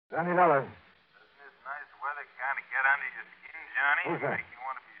$20. Doesn't this nice weather kind of get under your skin, Johnny? Who's that? Make you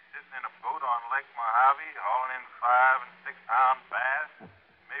want to be sitting in a boat on Lake Mojave, hauling in 5- and 6-pound bass?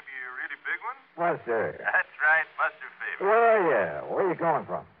 Maybe a really big one? Buster. That's right, Buster Faber. Where are you? Where are you calling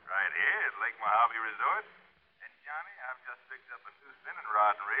from? Right here at Lake Mojave Resort. And, Johnny, I've just picked up a new spinning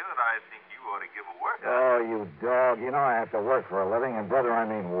rod and reel that I think you ought to give a workout. Oh, you dog. You know I have to work for a living, and, brother, I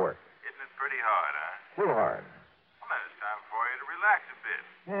mean work. Isn't it pretty hard, huh? Too hard. Well, then it's time for you to relax a bit.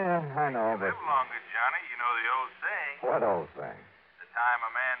 Yeah, I know, but... Live longer, Johnny. You know the old saying. What old thing? The time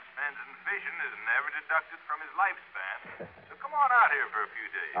a man spends in fishing is never deducted from his lifespan. So come on out here for a few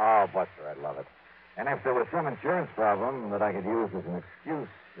days. Oh, Buster, I'd love it. And if there was some insurance problem that I could use as an excuse,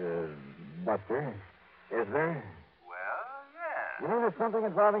 Buster, is there? Well, yeah. You mean there's something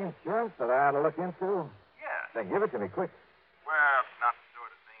involving insurance that I ought to look into? Yeah. Then give it to me, quick. Well, it's not the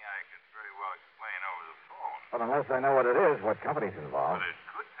sort of thing I could very well explain over the phone. But unless I know what it is, what company's involved. But it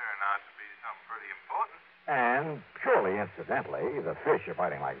could turn out to be something pretty important. And purely incidentally, the fish are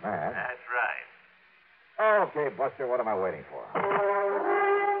biting like mad. That's right. Okay, Buster, what am I waiting for?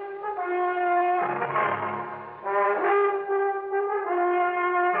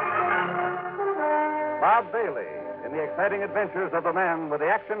 Bob Bailey in the exciting adventures of the man with the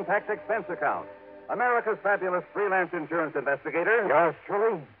action-packed expense account. America's fabulous freelance insurance investigator. Yours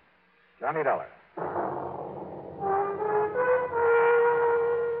truly, Johnny Dollar.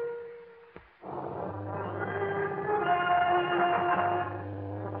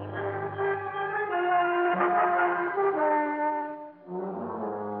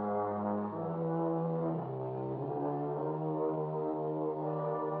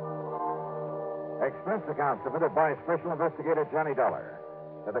 Expense account submitted by Special Investigator Johnny Dollar.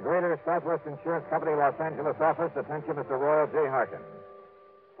 To the Greater Southwest Insurance Company, Los Angeles office, attention Mr. Royal J. Harkin.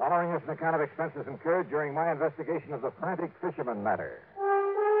 Following is an account of expenses incurred during my investigation of the Frantic Fisherman matter.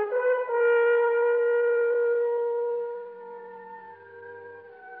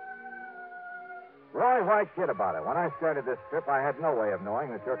 Roy, why kid about it? When I started this trip, I had no way of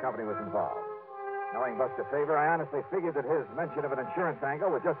knowing that your company was involved. Knowing Buster Faber, I honestly figured that his mention of an insurance angle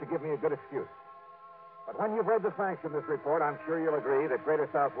was just to give me a good excuse. But when you've read the facts in this report, I'm sure you'll agree that Greater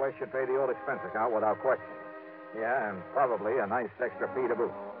Southwest should pay the old expense account without question. Yeah, and probably a nice extra fee to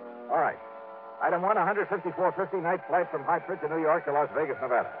boot. All right. Item 1, $154.50 night flight from Hartford to New York to Las Vegas,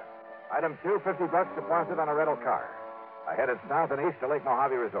 Nevada. Item 2, $50 deposit on a rental car. I headed south and east to Lake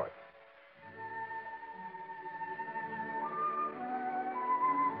Mojave Resort.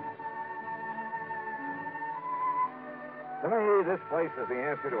 To me, this place is the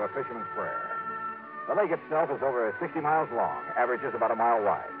answer to a fisherman's prayer. The lake itself is over 60 miles long, averages about a mile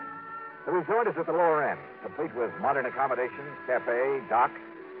wide. The resort is at the lower end, complete with modern accommodations, cafe, dock.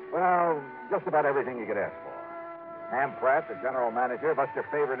 Well, just about everything you could ask for. Ham Pratt, the general manager, Buster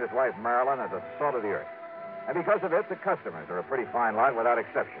Faber and his wife Marilyn are the salt of the earth. And because of it, the customers are a pretty fine lot without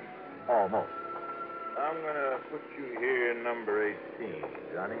exception. Almost. I'm going to put you here number 18,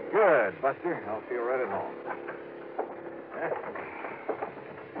 Johnny. Good, Buster. I'll feel right at home.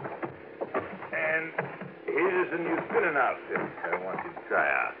 And here's a new spinning outfit I want you to try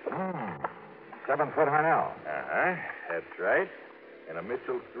out. 7-foot Harnell. Uh-huh. That's right. And a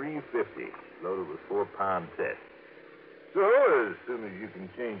Mitchell 350, loaded with 4-pound test. So, as soon as you can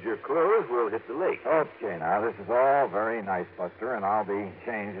change your clothes, we'll hit the lake. Okay, now, this is all very nice, Buster, and I'll be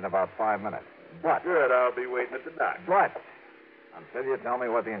changed in about 5 minutes. But... Good, I'll be waiting at the dock. But... until you tell me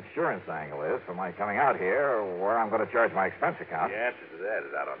what the insurance angle is for my coming out here, or where I'm going to charge my expense account. The answer to that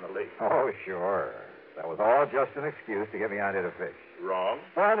is out on the lake. Oh, sure. That was all just an excuse to get me out here to fish. Wrong?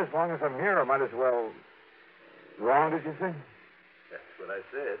 But as long as I'm here, I might as well... Wrong, did you say? That's what I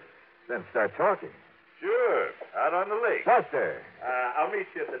said. Then start talking. Sure, out on the lake. Buster! I'll meet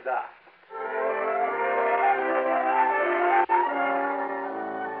you at the dock.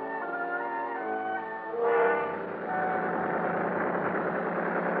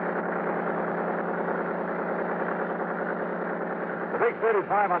 The big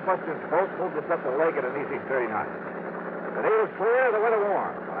 35 on Buster's boat moved us up the lake at an easy 30 knots. The day was clear, the weather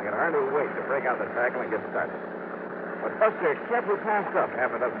warm. I could hardly wait to break out the tackle and get started. But Buster carefully passed up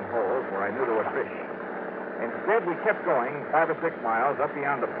half a dozen holes where I knew there were fish. Instead, we kept going 5 or 6 miles up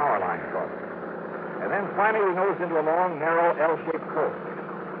beyond the power line crossing. And then finally we nosed into a long, narrow, L-shaped cove.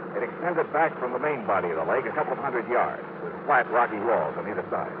 It extended back from the main body of the lake a couple of 100 yards, with flat, rocky walls on either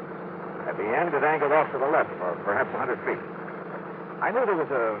side. At the end, it angled off to the left for perhaps 100 feet. I knew there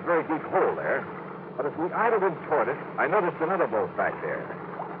was a very deep hole there, but as we idled in toward it, I noticed another boat back there.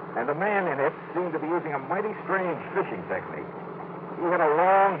 And the man in it seemed to be using a mighty strange fishing technique. He had a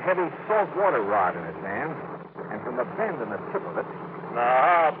long, heavy saltwater rod in his hand, and from the bend in the tip of it, Now,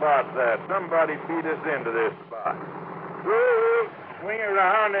 how about that? Somebody beat us into this spot. So, swing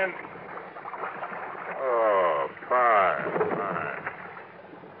around and... Oh, fine.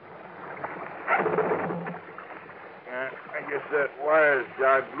 I guess that wire's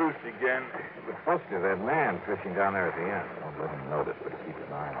jogged loose again. But, Buster, that man fishing down there at the end. Don't let him notice, but keep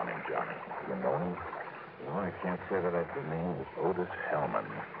an eye on him, Johnny. You know him? No, I can't say that I do. His name is Otis Hellman.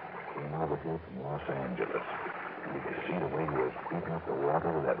 Came over here from Los Angeles. Did you see the way he was beating up the water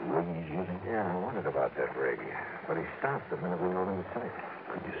with that rig he's using? Yeah, I wondered about that rig. But he stopped the minute we rode into sight.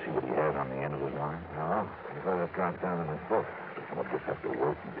 Could you see what he had on the end of his line? No. He let it drop down in his boat. We'll just have to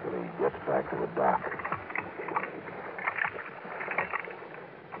wait until he gets back to the dock.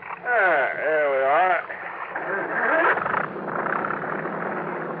 There we are.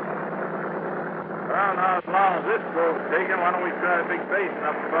 Well, now, as long as this boat's taken, why don't we try a big basin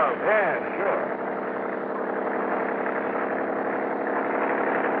up above? Yeah, sure.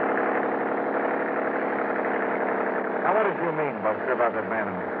 Now, what did you mean, Buster, about that man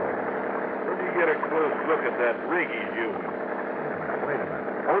in the boat? Where do you get a close look at that rig he's using? Wait a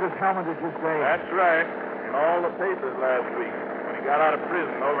minute. Otis Hellman, did you say? That's right. In all the papers last week when he got out of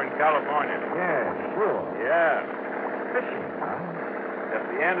prison over in California. Yeah, sure. Yeah. Fishing, huh? At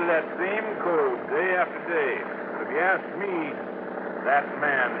the end of that same cove, day after day. But if you ask me, that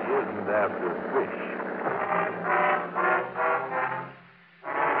man isn't after fish.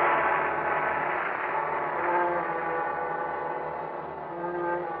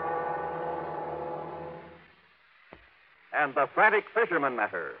 And the Frantic Fisherman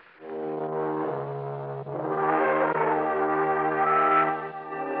matter.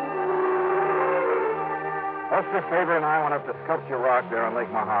 Buster Faber and I went up to Sculpture Rock there on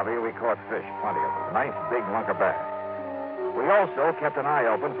Lake Mojave. We caught fish, plenty of them. Nice big lunker bass. We also kept an eye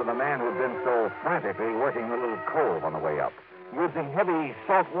open for the man who'd been so frantically working the little cove on the way up, using heavy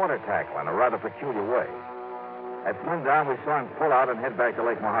saltwater tackle in a rather peculiar way. At sundown, we saw him pull out and head back to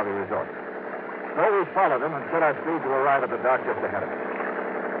Lake Mojave Resort. So we followed him and set our speed to arrive at the dock just ahead of us.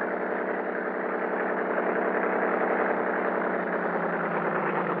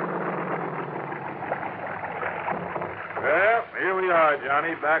 Well, here we are,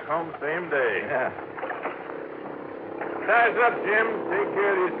 Johnny. Back home same day. Yeah. Size up, Jim. Take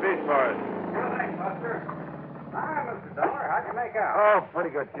care of these fish for us. Sure thing, Buster. Hi, Mr. Dollar. How'd you make out? Oh,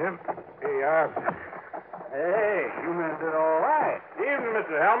 pretty good, Jim. Here you are. Hey, you men did all right. Evening,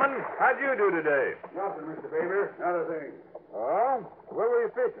 Mr. Hellman. How'd you do today? Nothing, Mr. Faber. Not a thing. Oh? Where were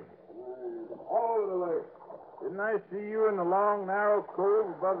you fishing? All over the lake. Didn't I see you in the long, narrow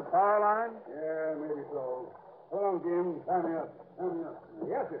cove above the power line? Yeah, maybe so. Hold on, Jim. Tie me up. Tie me up.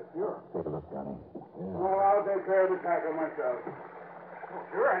 Yes, sir. Sure. Take a look, Johnny. Yeah. Oh, I'll take care of the tackle myself. Oh,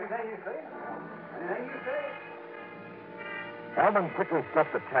 sure. Anything you say. Anything you say. Hellman quickly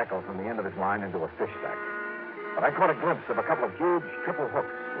stuffed the tackle from the end of his line into a fish sack. But I caught a glimpse of a couple of huge triple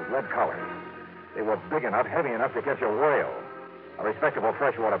hooks with lead collars. They were big enough, heavy enough to catch a whale. A respectable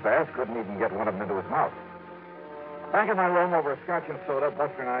freshwater bass couldn't even get one of them into his mouth. Back in my room over a scotch and soda,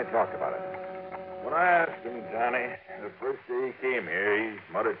 Buster and I talked about it. When I asked him, Johnny, the first day he came here, he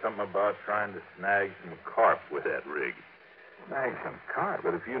muttered something about trying to snag some carp with that rig. Snag some carp?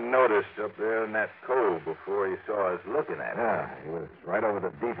 But if you noticed up there in that cove before he saw us looking at it. Yeah, he was right over the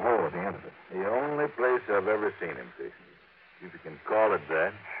deep hole at the end of it. The only place I've ever seen him fishing. If you can call it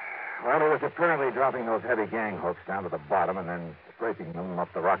that. Well, he was apparently dropping those heavy gang hooks down to the bottom and then scraping them up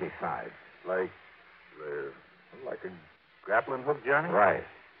the rocky sides. Like a grappling hook, Johnny? Right.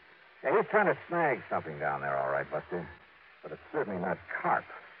 Yeah, he's trying to snag something down there, all right, Buster. But it's certainly not carp.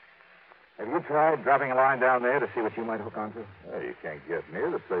 Have you tried dropping a line down there to see what you might hook onto? Well, you can't get near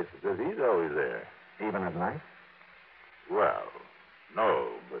the place because he's always there. Even at night? Well, no,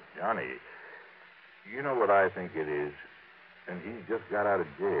 but Johnny, you know what I think it is? And he's just got out of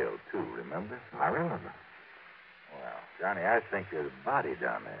jail, too, remember? I remember. Well, Johnny, I think there's a body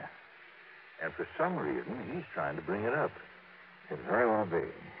down there. And for some reason, he's trying to bring it up. Could very well be.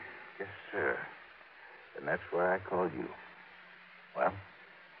 Yes, sir. And that's why I called you. Well,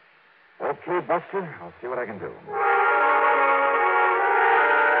 okay, Buster. I'll see what I can do.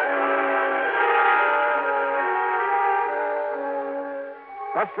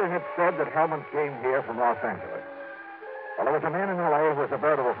 Buster had said that Hellman came here from Los Angeles. Well, there was a man in L.A. who was a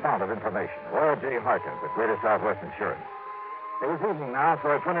veritable fount of information. Roy J. Harkins, at Greater Southwest Insurance. It was evening now,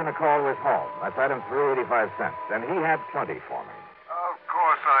 so I put in a call to his home. I paid him $3.85, and he had plenty for me. Of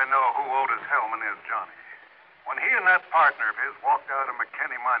course I know who Otis Hellman is, Johnny. When he and that partner of his walked out of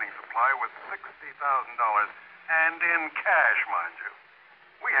McKinney Mining Supply with $60,000, and in cash, mind you,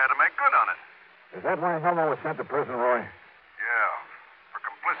 we had to make good on it. Is that why Hellman was sent to prison, Roy? Yeah.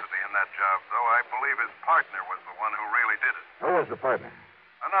 in that job, though. I believe his partner was the one who really did it. Who was the partner?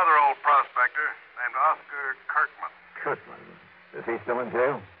 Another old prospector named Oscar Kirkman. Kirkman. Is he still in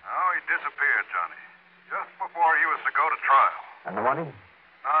jail? Oh, he disappeared, Johnny. Just before he was to go to trial. And the money?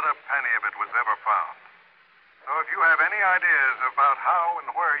 Not a penny of it was ever found. So if you have any ideas about how and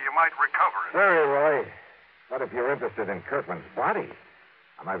where you might recover it... Very Roy. But if you're interested in Kirkman's body,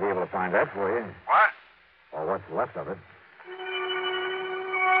 I might be able to find that for you. What? Or what's left of it.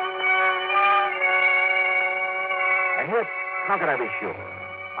 And yet, how could I be sure?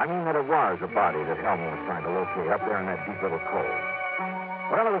 I mean that it was a body that Hellman was trying to locate up there in that deep little cove.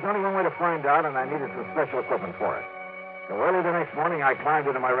 Well, there was only one way to find out, and I needed some special equipment for it. So early the next morning, I climbed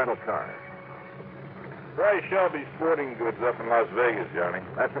into my rental car. Try Shelby Sporting Goods up in Las Vegas, Johnny.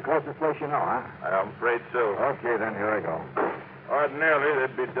 That's the closest place you know, huh? I'm afraid so. Okay, then, here I go. Ordinarily,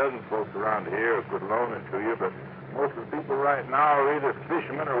 there'd be dozens folks around here who could loan it to you, but most of the people right now are either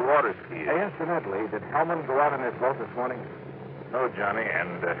fishermen or water skiers. Hey, incidentally, did Hellman go out in his boat this morning? No, Johnny,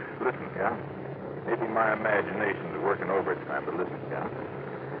 and listen. Yeah? Maybe my imagination is working overtime, but listen. Yeah?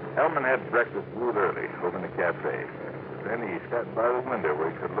 Hellman had breakfast real early over in the cafe. Then he sat by the window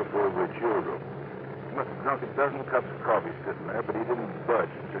where he could look over at your room. He must have drunk a dozen cups of coffee sitting there, but he didn't budge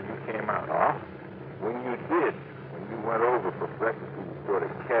until you came out. Oh? When you did, when you went over for breakfast, he sort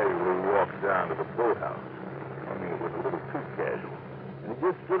of casually walked down to the boathouse. I mean, it was a little too casual. And he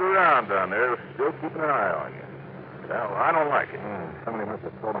just stood around down there, still keeping an eye on you. Now, I don't like it. Somebody must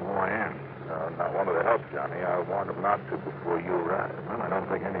have told him who I am. No, not one of the help, Johnny. I warned him not to before you arrived. Well, I don't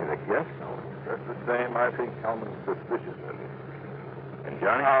think any of the guests know. Just the same, I think Hellman's suspicious of you. And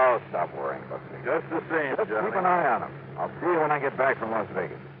Johnny? Oh, stop worrying about me. Just the same, Just Johnny. keep an eye on him. I'll see you when I get back from Las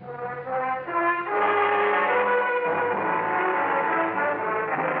Vegas.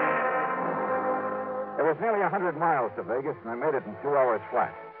 It was nearly 100 miles to Vegas, and I made it in 2 hours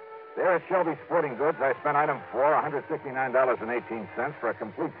flat. There at Shelby Sporting Goods, I spent item 4, $169.18 for a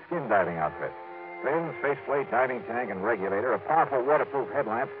complete skin diving outfit. Fins, faceplate, diving tank, and regulator, a powerful waterproof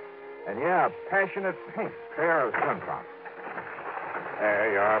headlamp, and, yeah, a passionate pink pair of swim trunks.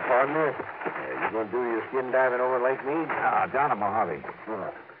 There you are, partner. You going to do your skin diving over Lake Mead? Down at Mojave.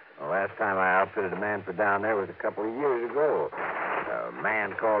 The last time I outfitted a man for down there was a couple of years ago. A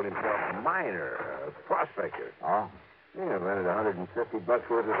man called himself a miner, a prospector. Oh? Yeah, rented $150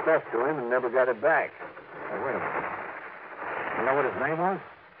 worth of stuff to him and never got it back. Hey, wait a minute. You know what his name was?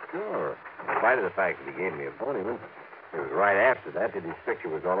 Sure. In spite of the fact that he gave me a phony one, it was right after that his picture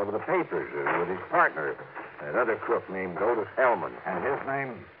was all over the papers with his partner, that other crook named Otis Hellman. And his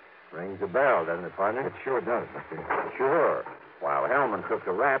name? Rings a bell, doesn't it, partner? It sure does, Mister. Sure. While Hellman took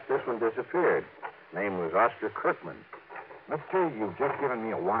the rap, this one disappeared. His name was Oscar Kirkman. Mister, you've just given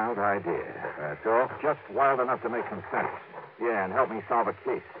me a wild idea. That's all? Just wild enough to make some sense. Yeah, and help me solve a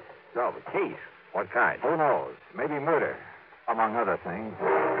case. Solve a case? What kind? Who knows? Maybe murder, among other things.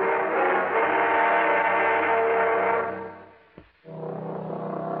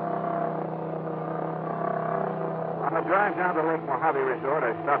 On the drive down to Lake Mojave Resort,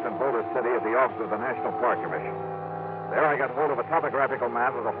 I stopped in Boulder City at the office of the National Park Commission. There I got hold of a topographical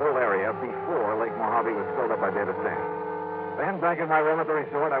map of the whole area before Lake Mojave was filled up by David Sand. Then, back in my room at the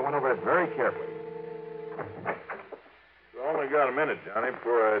resort, I went over it very carefully. I only got a minute, Johnny,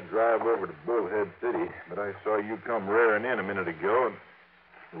 before I drive over to Bullhead City. But I saw you come rearing in a minute ago,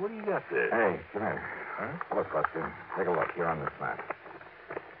 and what do you got there? Hey, come here. Huh? Look, Buster. Take a look here on this map.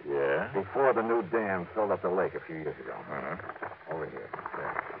 Yeah? Before the new dam filled up the lake a few years ago. Uh-huh. Over here.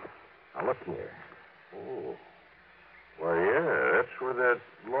 There. Now, look here. Oh. Why, yeah, that's where that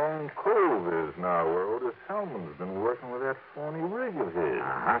long cove is now, where Otis Hellman's been working with that phony rig of his.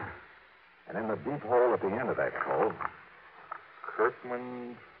 Uh-huh. And in the deep hole at the end of that cove...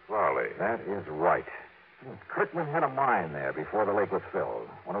 Kirkman's Folly. That is right. Kirkman had a mine there before the lake was filled,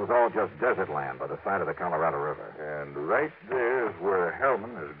 when it was all just desert land by the side of the Colorado River. And right there is where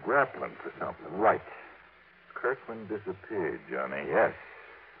Hellman is grappling for something. Right. Kirkman disappeared, Johnny. Yes.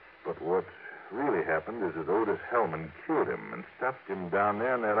 But what really happened is that Otis Hellman killed him and stuffed him down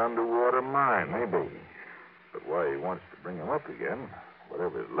there in that underwater mine. Maybe. But why he wants to bring him up again,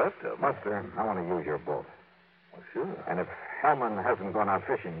 whatever is left of him... Buster, I want to use your boat. Well, sure. And if Hellman hasn't gone out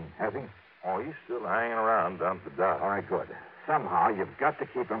fishing, has he? Oh, he's still hanging around down at the dock. All right, good. Somehow, you've got to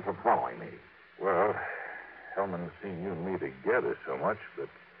keep him from following me. Well, Hellman's seen you and me together so much, but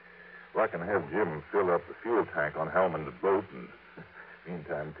I can have Jim fill up the fuel tank on Hellman's boat and,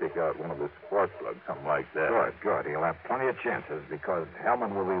 meantime, take out one of his spark plugs, something like that. Good. He'll have plenty of chances because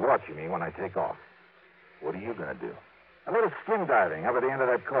Hellman will be watching me when I take off. What are you going to do? A little skin diving up at the end of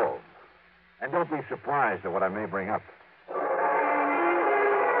that cove. And don't be surprised at what I may bring up.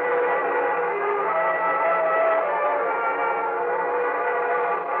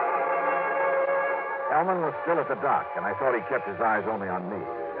 was still at the dock, and I thought he kept his eyes only on me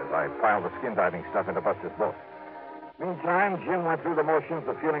as I piled the skin diving stuff into Buster's boat. Meantime, Jim went through the motions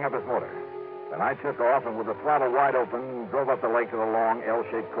of fueling up his motor. Then I took off and with the throttle wide open, drove up the lake to the long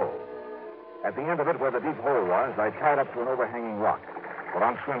L-shaped cove. At the end of it, where the deep hole was, I tied up to an overhanging rock, put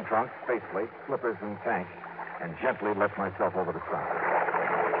on swim trunks, faceplate, slippers, and tank, and gently let myself over the side.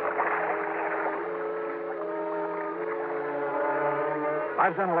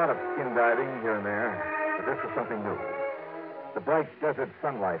 I've done a lot of skin diving here and there, but this was something new. The bright desert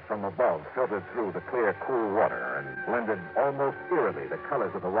sunlight from above filtered through the clear, cool water and blended almost eerily the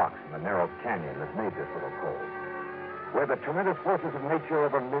colors of the rocks in the narrow canyon that made this little cove, where the tremendous forces of nature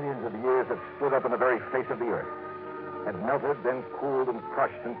over millions of years had stood up in the very face of the earth, had melted, then cooled and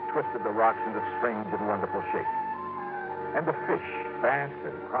crushed and twisted the rocks into strange and wonderful shapes. And the fish, bass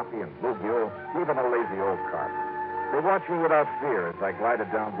and crappie and bluegill, even a lazy old carp, they watched me without fear as I glided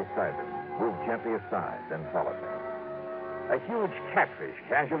down beside them, moved gently aside, then followed me. A huge catfish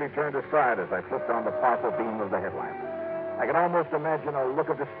casually turned aside as I flipped on the powerful beam of the headlamp. I could almost imagine a look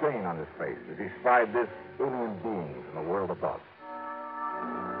of disdain on his face as he spied this alien being from the world above.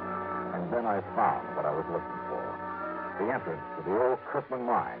 And then I found what I was looking for. The entrance to the old Kirkman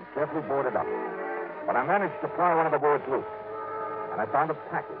mine, carefully boarded up. But I managed to pry one of the boards loose. And I found a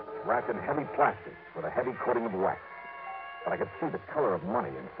package wrapped in heavy plastic with a heavy coating of wax. But I could see the color of money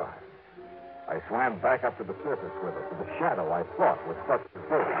inside. I swam back up to the surface with it, to the shadow I thought was Buster's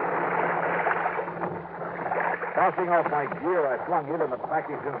boat. Tossing off my gear, I flung it and the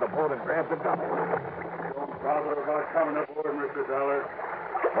package into the boat and grabbed the gun. Don't bother about coming aboard, Mr. Dollar.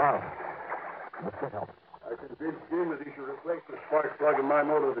 Wow. Mr. Help. I convinced Jim that he should replace the spark plug in my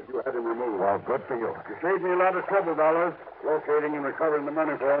motor that you had him removed. Well, good for you. You saved me a lot of trouble, Dollar, locating and recovering the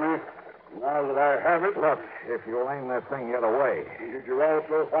money for me. Now that I have it... Look, if you'll aim that thing the other way. Did you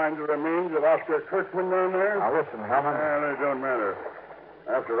also find the remains of Oscar Kirkman down there? Now, listen, Hellman. Well, it don't matter.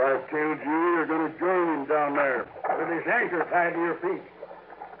 After I've killed you, you're going to join him down there with his anchor tied to your feet.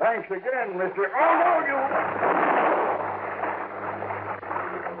 Thanks again, Mr. Oh, no, you...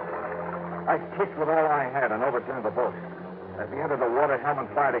 I kicked with all I had and overturned the boat. At the end of the water,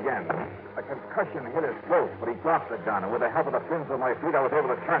 Hellman fired again. A concussion hit his throat, but he dropped the gun, and with the help of the fins of my feet, I was able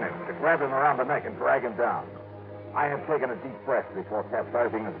to turn him, to grab him around the neck and drag him down. I had taken a deep breath before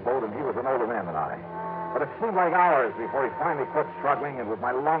capsizing his boat, and he was an older man than I. But it seemed like hours before he finally quit struggling, and with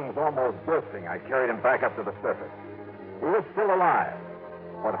my lungs almost bursting, I carried him back up to the surface. He was still alive,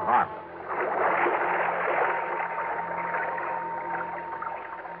 but harmless.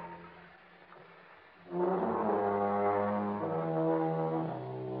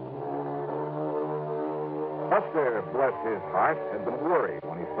 Buster, bless his heart, had been worried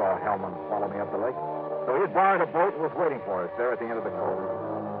when he saw Hellman follow me up the lake. So he had borrowed a boat and was waiting for us there at the end of the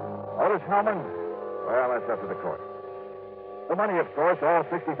cove. Otis Hellman? Well, that's up to the court. The money, of course, all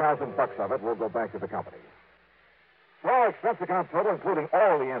 $60,000 of it will go back to the company. Well, expense account total, including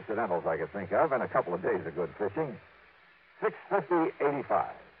all the incidentals I could think of and a couple of days of good fishing,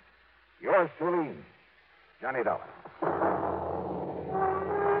 $650.85. Yours truly, Johnny Dollar.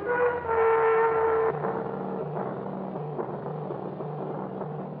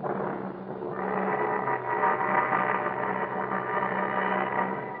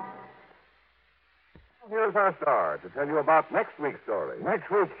 Here's our star to tell you about next week's story.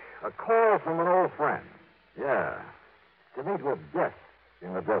 Next week, a call from an old friend. Yeah, to meet with death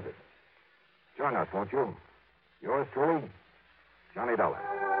in the desert. Join us, won't you? Yours truly, Johnny Dollar.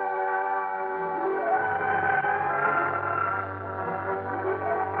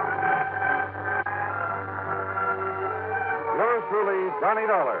 Yours truly, Johnny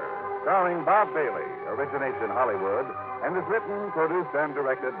Dollar, starring Bob Bailey, originates in Hollywood and is written, produced, and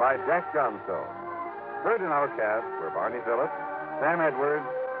directed by Jack Johnstone. Heard in our cast were Barney Phillips, Sam Edwards,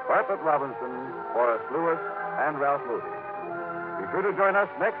 Bartlett Robinson, Horace Lewis, and Ralph Moody. Be sure to join us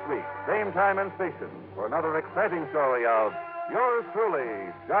next week, same time and station, for another exciting story of yours truly,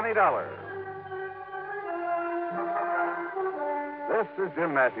 Johnny Dollar. This is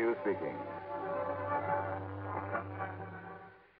Jim Matthews speaking.